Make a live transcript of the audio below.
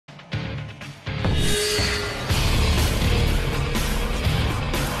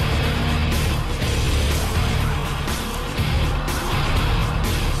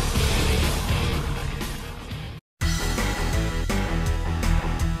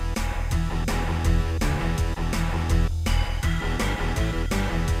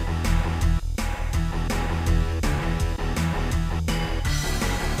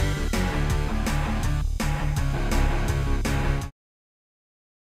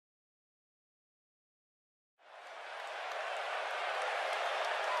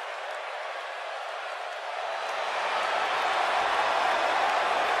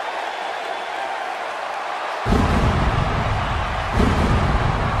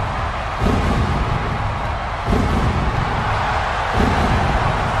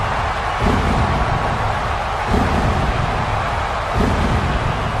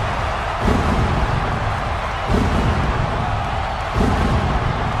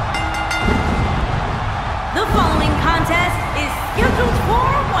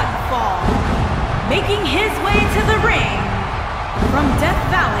Making his way to the ring from Death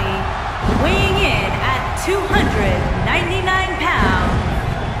Valley, weighing in at 299 pounds,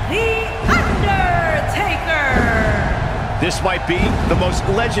 the Undertaker. This might be the most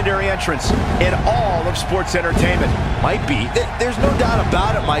legendary entrance in all of sports entertainment. Might be. There's no doubt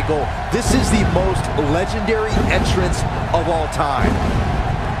about it, Michael. This is the most legendary entrance of all time.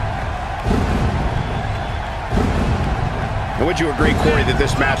 And would you agree, Corey, that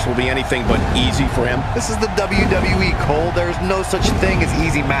this match will be anything but easy for him? This is the WWE, Cole. There's no such thing as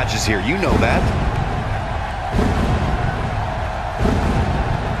easy matches here. You know that.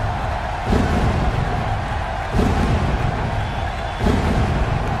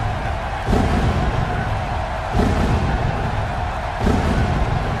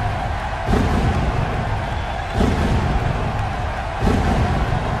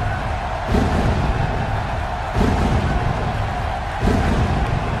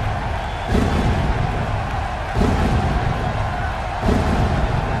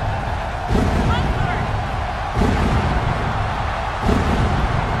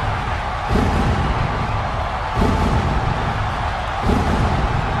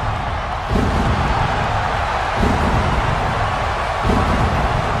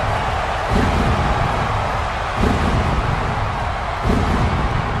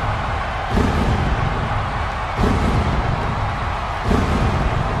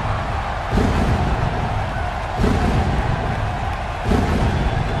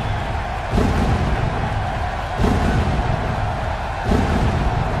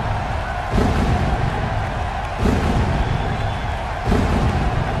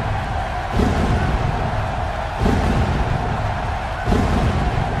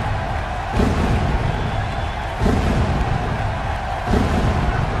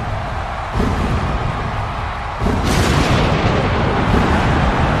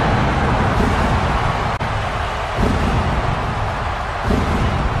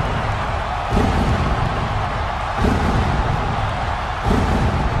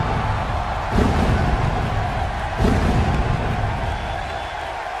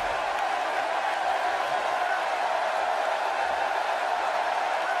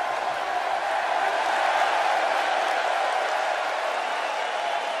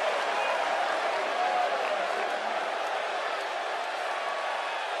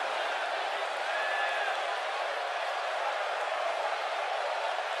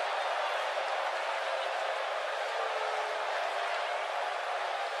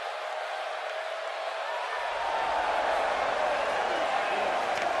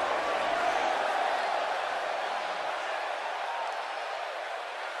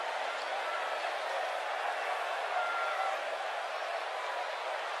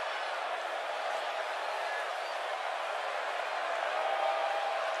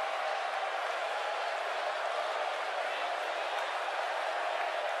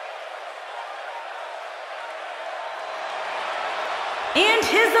 And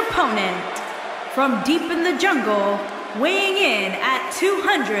his opponent, from deep in the jungle, weighing in at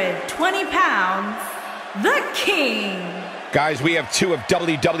 220 pounds, the King. Guys, we have two of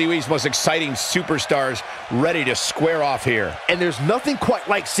WWE's most exciting superstars ready to square off here. And there's nothing quite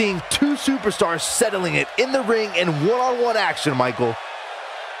like seeing two superstars settling it in the ring in one-on-one action, Michael.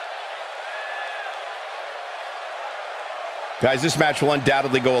 Guys, this match will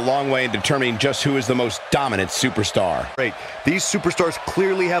undoubtedly go a long way in determining just who is the most dominant superstar. Great. These superstars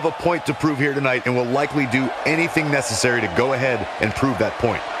clearly have a point to prove here tonight and will likely do anything necessary to go ahead and prove that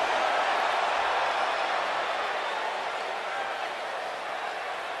point.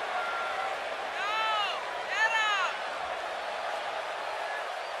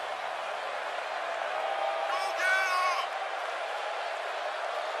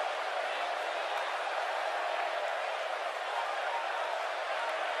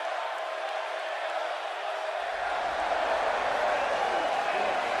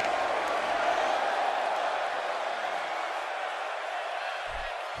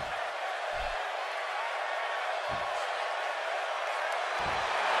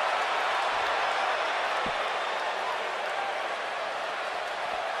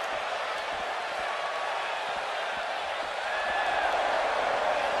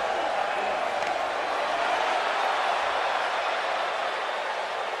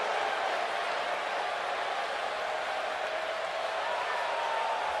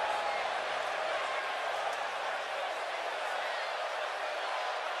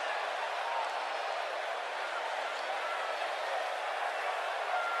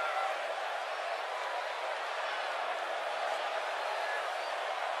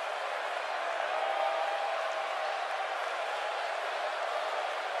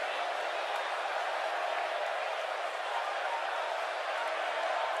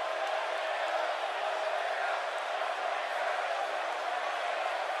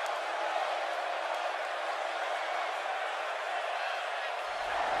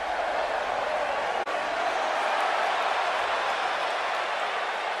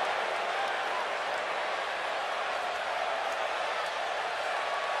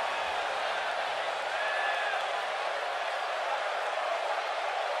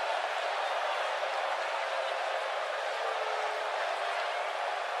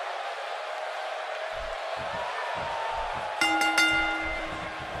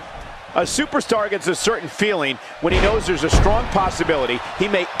 A superstar gets a certain feeling when he knows there's a strong possibility he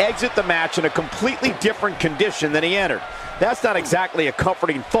may exit the match in a completely different condition than he entered. That's not exactly a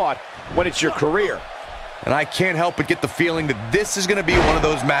comforting thought when it's your career. And I can't help but get the feeling that this is going to be one of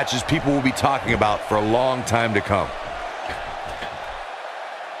those matches people will be talking about for a long time to come.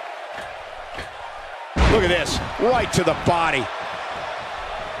 Look at this, right to the body.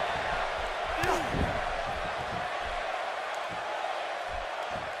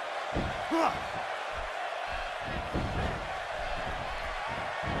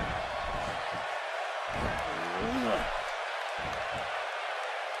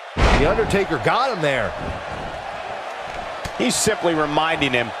 The Undertaker got him there. He's simply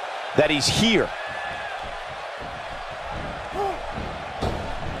reminding him that he's here.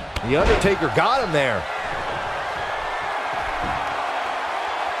 The Undertaker got him there.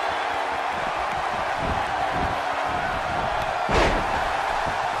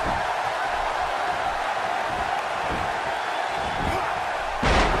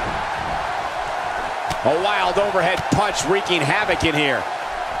 A wild overhead punch wreaking havoc in here.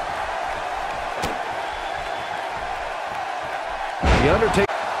 The Undertaker.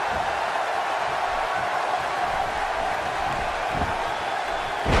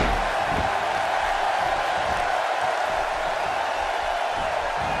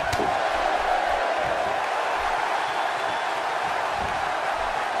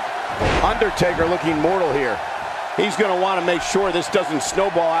 Undertaker looking mortal here. He's going to want to make sure this doesn't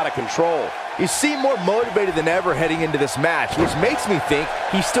snowball out of control. He seemed more motivated than ever heading into this match, which makes me think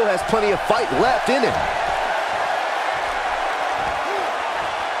he still has plenty of fight left in him.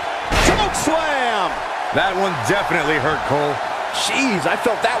 Choke slam! That one definitely hurt, Cole. Jeez, I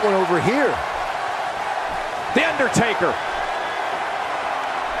felt that one over here. The Undertaker.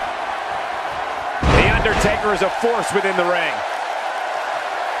 The Undertaker is a force within the ring.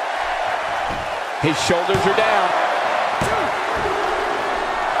 His shoulders are down.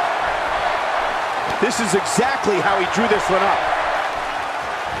 This is exactly how he drew this one up.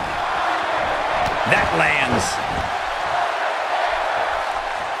 That lands.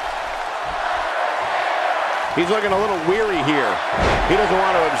 He's looking a little weary here. He doesn't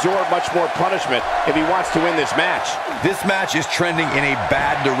want to absorb much more punishment if he wants to win this match. This match is trending in a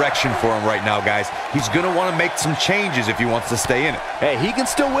bad direction for him right now, guys. He's going to want to make some changes if he wants to stay in it. Hey, he can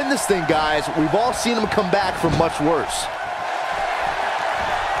still win this thing, guys. We've all seen him come back from much worse.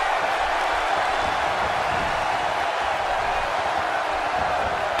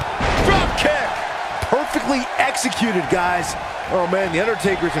 Drop kick! Perfectly executed, guys. Oh, man, The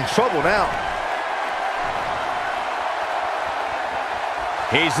Undertaker's in trouble now.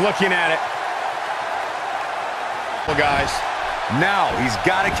 He's looking at it. Well, guys. Now he's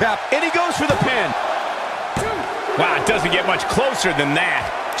got a cap. And he goes for the pin. Wow, it doesn't get much closer than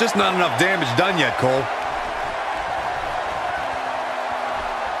that. Just not enough damage done yet, Cole.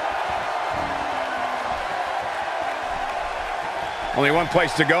 Only one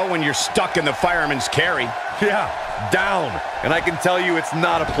place to go when you're stuck in the fireman's carry. Yeah, down. And I can tell you it's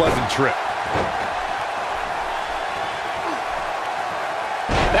not a pleasant trip.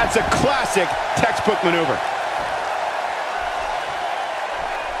 That's a classic textbook maneuver.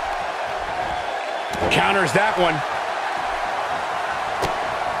 Counters that one.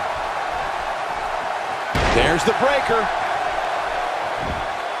 There's the breaker.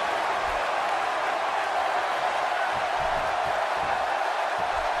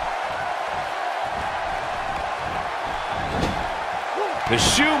 The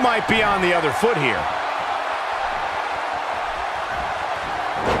shoe might be on the other foot here.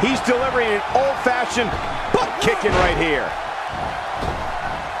 He's delivering an old-fashioned butt kicking right here.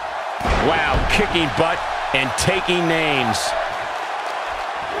 Wow, kicking butt and taking names.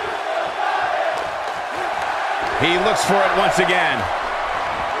 He looks for it once again.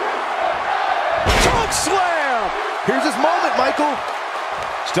 Choke slam! Here's his moment, Michael.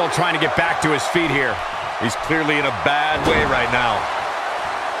 Still trying to get back to his feet here. He's clearly in a bad way right now.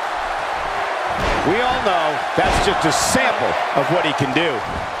 We all know that's just a sample of what he can do.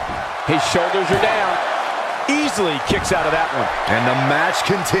 His shoulders are down. Easily kicks out of that one. And the match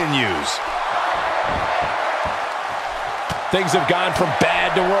continues. Things have gone from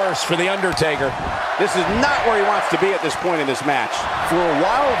bad to worse for The Undertaker. This is not where he wants to be at this point in this match. For a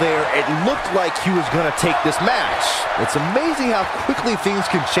while there, it looked like he was going to take this match. It's amazing how quickly things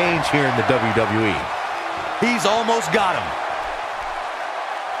can change here in the WWE. He's almost got him.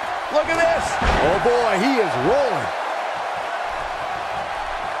 Look at this. Oh boy, he is rolling.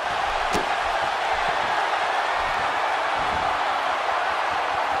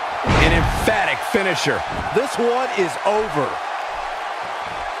 An emphatic finisher. This one is over.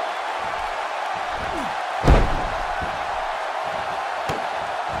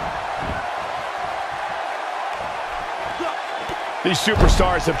 These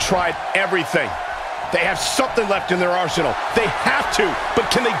superstars have tried everything. They have something left in their arsenal. They have to,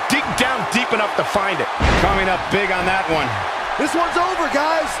 but can they dig down deep enough to find it? Coming up big on that one. This one's over,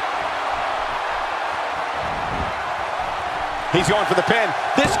 guys. He's going for the pin.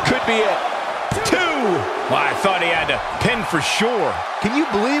 This could be it. 2. Well, I thought he had to pin for sure. Can you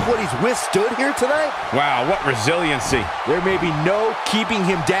believe what he's withstood here tonight? Wow, what resiliency. There may be no keeping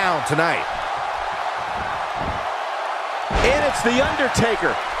him down tonight. And it's the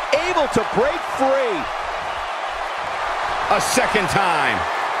Undertaker, able to break free. A second time.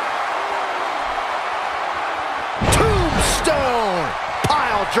 Tombstone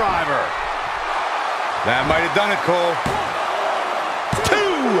pile driver. That might have done it, Cole. 2.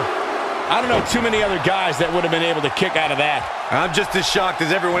 I don't know too many other guys that would have been able to kick out of that. I'm just as shocked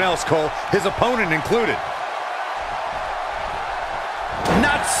as everyone else, Cole, his opponent included.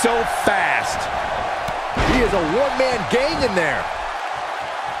 Not so fast. He is a one-man gang in there.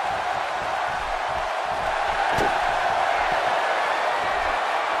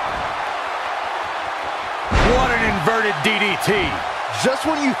 What an inverted DDT. Just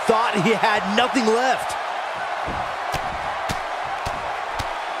when you thought he had nothing left.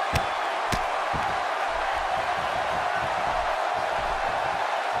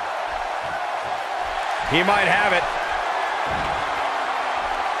 He might have it.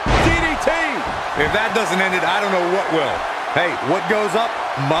 DDT! If that doesn't end it, I don't know what will. Hey, what goes up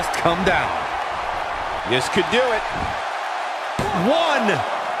must come down. This could do it. 1,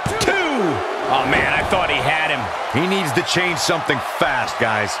 2. Oh, man, I thought he had him. He needs to change something fast,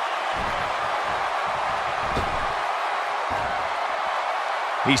 guys.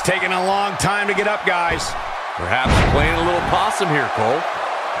 He's taking a long time to get up, guys. Perhaps playing a little possum here, Cole.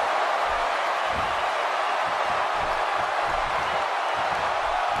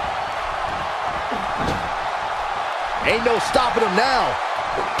 Ain't no stopping him now.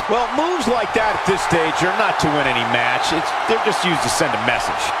 Well, moves like that at this stage are not to win any match. They're just used to send a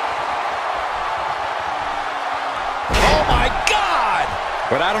message. Oh, my God!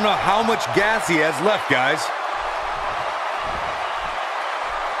 But I don't know how much gas he has left, guys.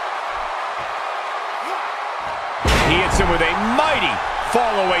 He hits him with a mighty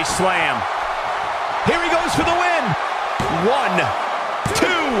fall-away slam. Here he goes for the win. 1, 2,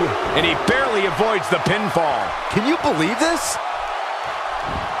 and he barely avoids the pinfall. Can you believe this?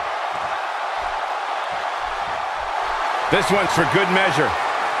 This one's for good measure.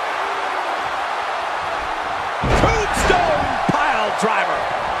 Tombstone pile driver.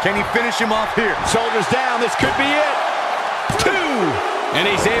 Can he finish him off here? Shoulders down, this could be it. 2, and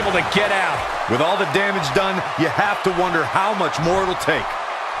he's able to get out. With all the damage done, you have to wonder how much more it'll take.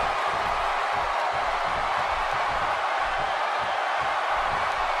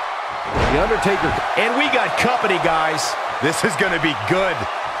 The Undertaker. And we got company, guys. This is going to be good.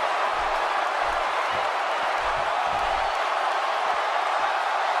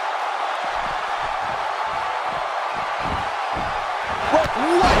 What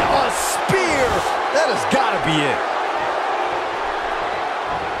a spear! That has got to be it.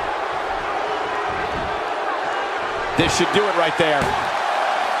 This should do it right there. 2.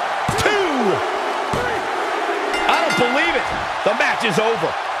 I don't believe it. The match is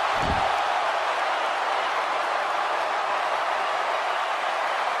over.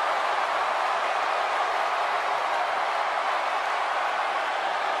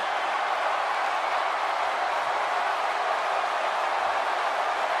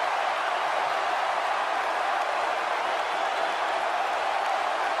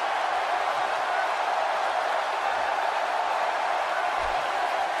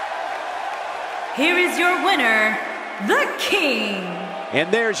 Here is your winner, the King.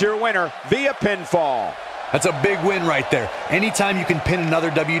 And there's your winner via pinfall. That's a big win right there. Anytime you can pin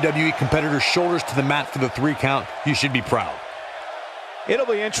another WWE competitor's shoulders to the mat for the 3 count, you should be proud. It'll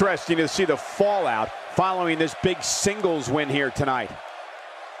be interesting to see the fallout following this big singles win here tonight.